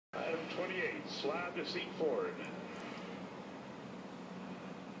28, slide the seat forward.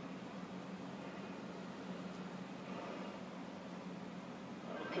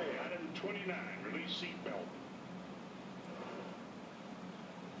 Okay, item 29, release seat belt.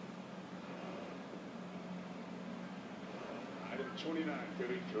 Item 29,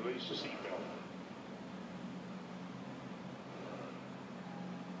 Felix, release the seat belt.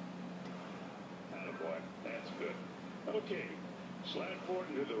 Attaboy, that's good. Okay, slide forward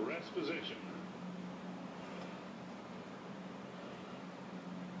into the rest position.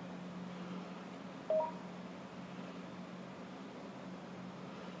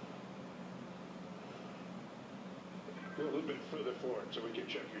 Go a little bit further forward so we can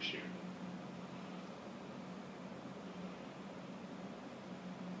check your chute.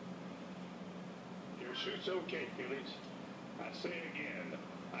 Your chute's okay, Felix. I say again,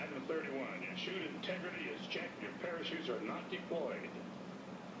 item 31, your chute integrity is checked, your parachutes are not deployed.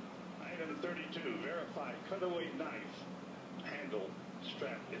 Item 32, verify cutaway knife handle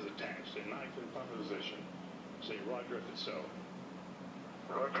strap is attached and knife in proper position. Say Roger if it's so.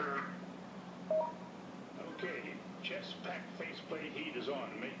 Roger. Okay, chest pack faceplate heat is on.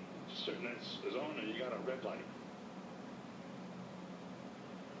 Make certain that is on and you got a red light.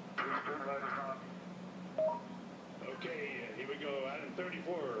 Faceplate light is on. Okay, here we go. Item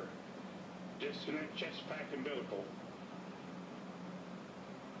 34, disconnect chest pack umbilical.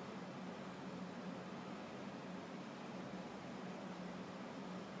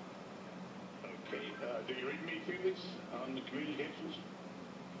 Okay, do you read me, Felix, on the communications?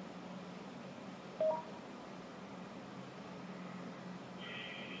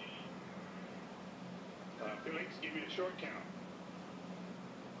 Felix, give me a short count.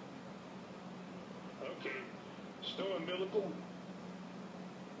 Okay, stow umbilical.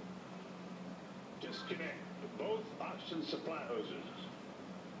 Disconnect both oxygen supply hoses.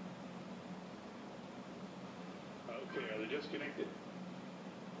 Okay, are they disconnected?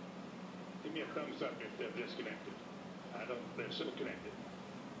 Give me a thumbs up if they're disconnected. They're still connected.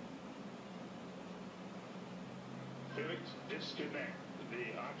 Felix, disconnect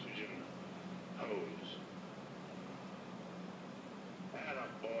the oxygen hose.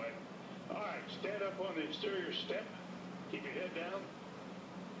 Attaboy. All right, stand up on the exterior step. Keep your head down.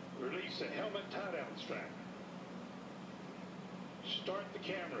 Release the helmet tie-down strap. Start the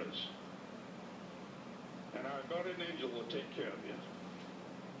cameras. And our guardian angel will take care of you.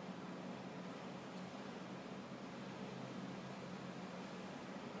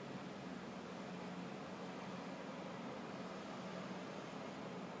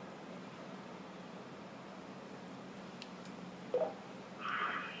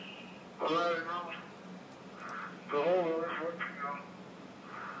 All right, now, the whole earth working on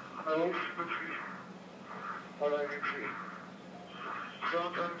the low frequency, what I can see.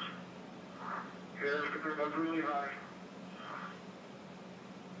 Sometimes, yeah, it's going to be up really high.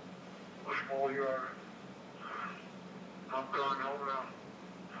 The smaller you are, I'm going home now.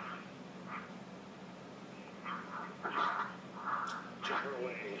 Check her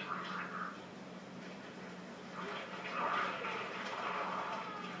away.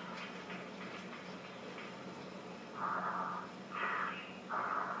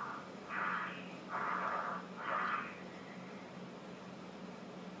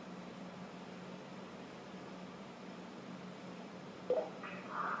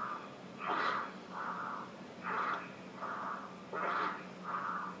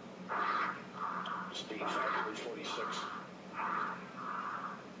 Speed 546.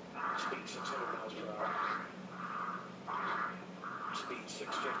 Speed 600 miles per hour. Speed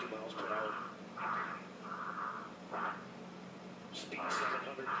 650 miles per hour. Speed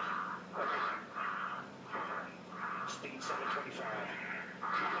 700. Speed 725.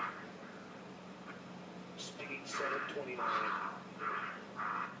 Speed 729.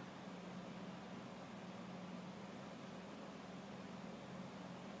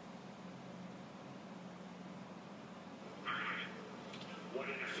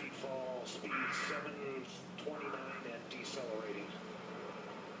 Feet fall, speed 729 and decelerating.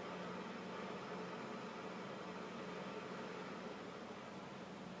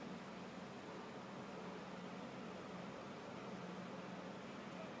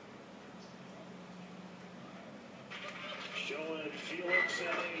 Showing Felix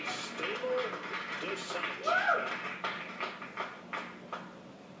at a stable descent.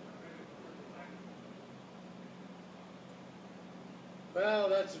 Well,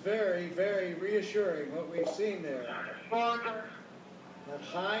 that's very, very reassuring what we've seen there. That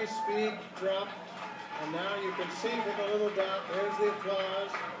high speed drop, and now you can see from the little dot, there's the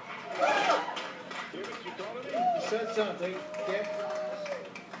applause. Felix, you calling me? He said something. Can't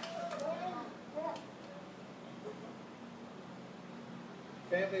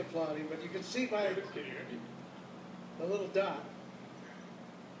family applauding, but you can see by Felix, can you hear me? the little dot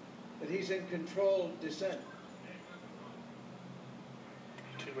that he's in controlled descent.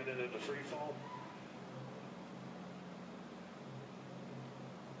 2 minutes into free fall.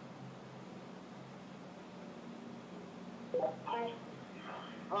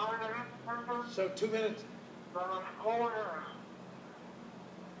 So 2 minutes.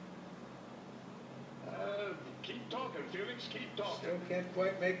 Keep talking, Felix. Keep talking. Still can't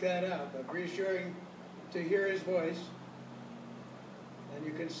quite make that out, but reassuring to hear his voice. And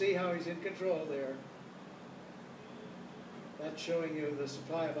you can see how he's in control there. That's showing you the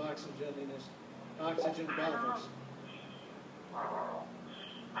supply of oxygen in his oxygen bottles.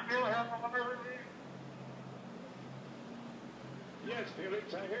 Yes,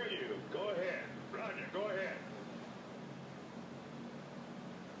 Felix, I hear you. Go ahead. Roger, go ahead.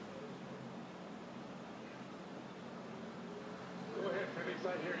 Go ahead, Felix,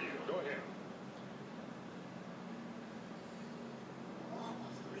 I hear you. Go ahead.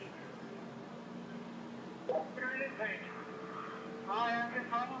 I have been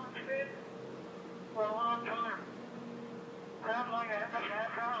following speed for a long time. Sounds like I have a bad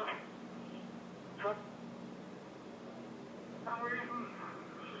house. For some reason,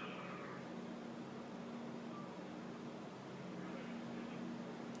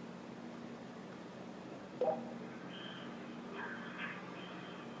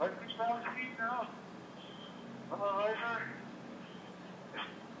 I can stop speed now. I'm a riser.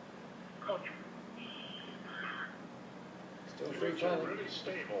 Coach. Still free Felix, you're falling. really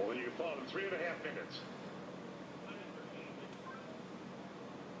stable when you fall in 3.5 minutes.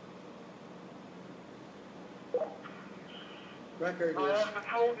 Record I is have been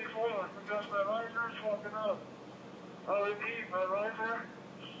told before because my riser is smoking up. I repeat, my riser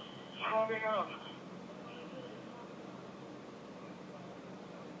is smoking up.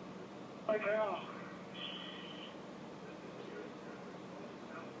 Like hell.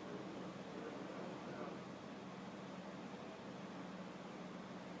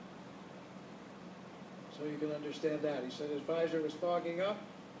 so you can understand that. He said his visor was fogging up,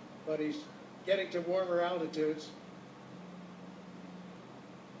 but he's getting to warmer altitudes.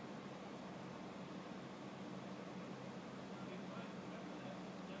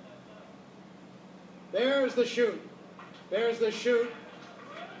 There's the chute. There's the chute.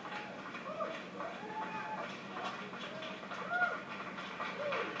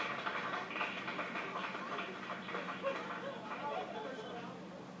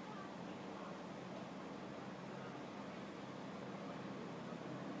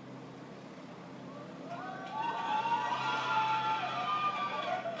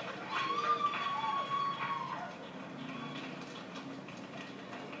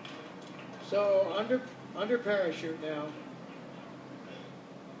 So under parachute now.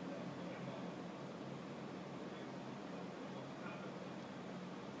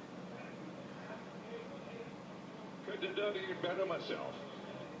 Couldn't have done it better myself.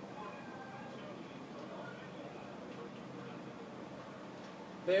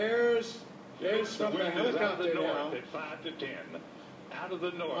 There's Felix, from the wind is out of the helicopter now. north at 5 to 10. Out of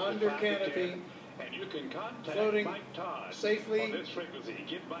the north Under at 5 to canopy. 10. And you can contact Floating Mike Todd safely- on this frequency.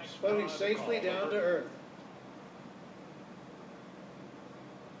 Give Mike Floating Todd a safely call. down Over. to earth.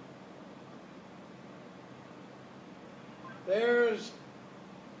 There's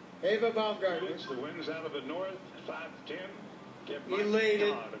Ava Baumgartner, Felix, the wind's out of the north, 5 to 10. Give Mike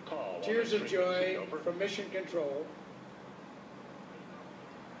elated, Todd a call on tears this of frequency. joy Over. from Mission Control.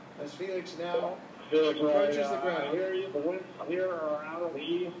 As Felix now Felix, approaches the I ground. hear you. The winds here are out of the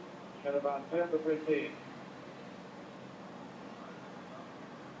east at about 10 to 15.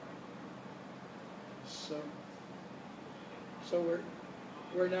 So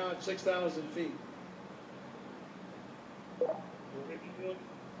we're now at 6,000 feet.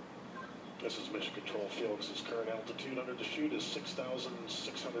 This is Mission Control. Felix's current altitude under the chute is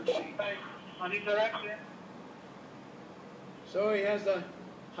 6,600 feet. On each direction. So he has the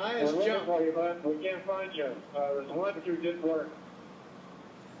highest We're looking jump. for you, bud. We can't find you. There's one who didn't work.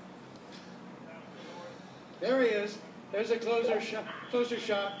 There he is. There's a closer shot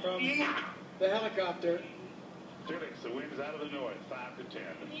from the helicopter. Felix, the wind's out of the north, 5 to 10.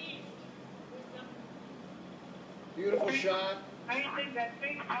 Beautiful shot. Facing that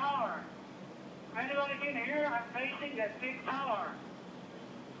big tower. Anybody can hear? I'm facing that big tower.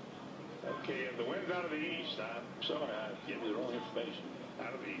 Okay, if the wind's out of the east, I'm sorry, I gave you the wrong information.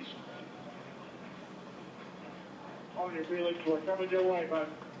 Out of the east. On your Felix, we're coming your way, bud.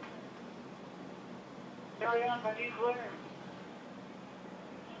 Carry on, I need clear.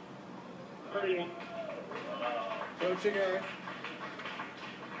 Hurry. Approaching Earth.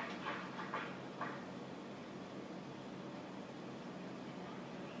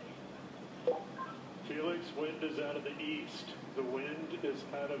 east. The wind is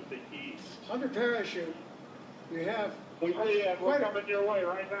out of the east. Under parachute, you have We're coming your way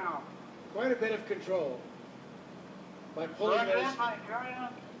right now. quite a bit of control by pulling Right those. down, Mike. Right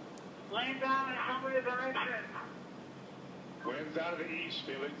on. Laying down in somebody's direction. Wind's out of the east,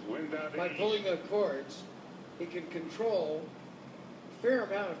 Felix. Wind's out of the By east. pulling the cords, he can control a fair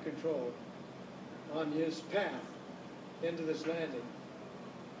amount of control on his path into this landing.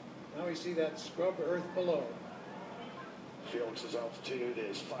 Now we see that scrub earth below. Felix's altitude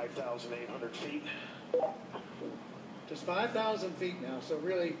is 5,800 feet. Just 5,000 feet now, so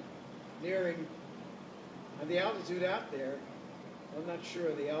really nearing the altitude out there. I'm not sure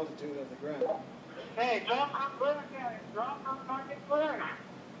of the altitude of the ground. Hey, don't come clear again. Don't come fucking clear.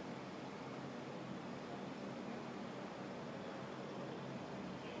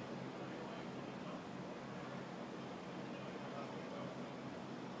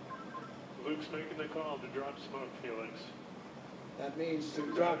 Luke's making the call to drop smoke, Felix. That means to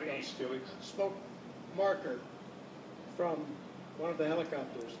Wind's drop out of the a east, Felix. smoke marker from one of the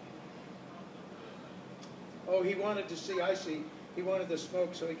helicopters. Oh, he wanted to see, I see. He wanted the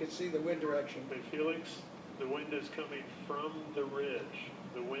smoke so he could see the wind direction. Hey, Felix, the wind is coming from the ridge.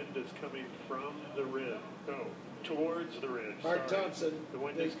 The wind is coming from the ridge. No, towards the ridge. Art Sorry. Thompson, The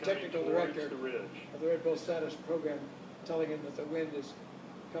wind the is coming technical towards director the ridge. of the Red Bull Status Program, telling him that the wind is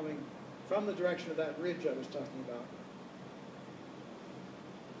coming from the direction of that ridge I was talking about.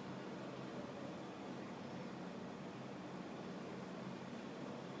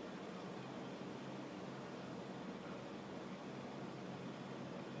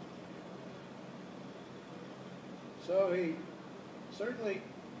 So he certainly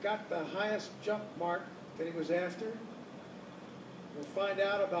got the highest jump mark that he was after. We'll find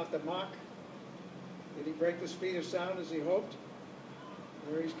out about the Mach. Did he break the speed of sound as he hoped?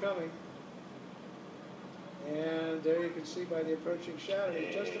 There he's coming. And there you can see by the approaching shadow,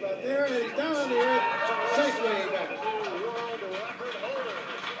 he's just about there, and he's down on the earth safely back. New world record holder.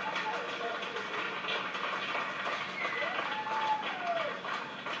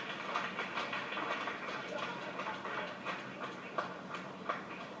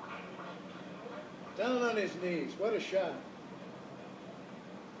 Down on his knees. What a shot.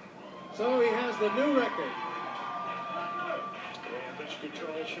 So he has the new record. And Mission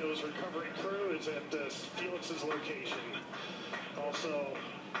Control shows recovery crew is at Felix's location. Also,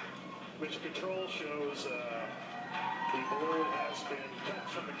 Mission Control shows the balloon has been cut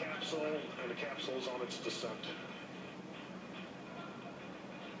from the capsule, and the capsule is on its descent.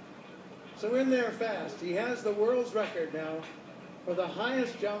 So in there fast. He has the world's record now for the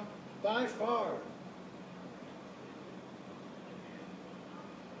highest jump by far.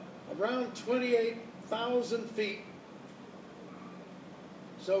 Around 28,000 feet.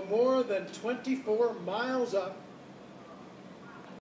 So more than 24 miles up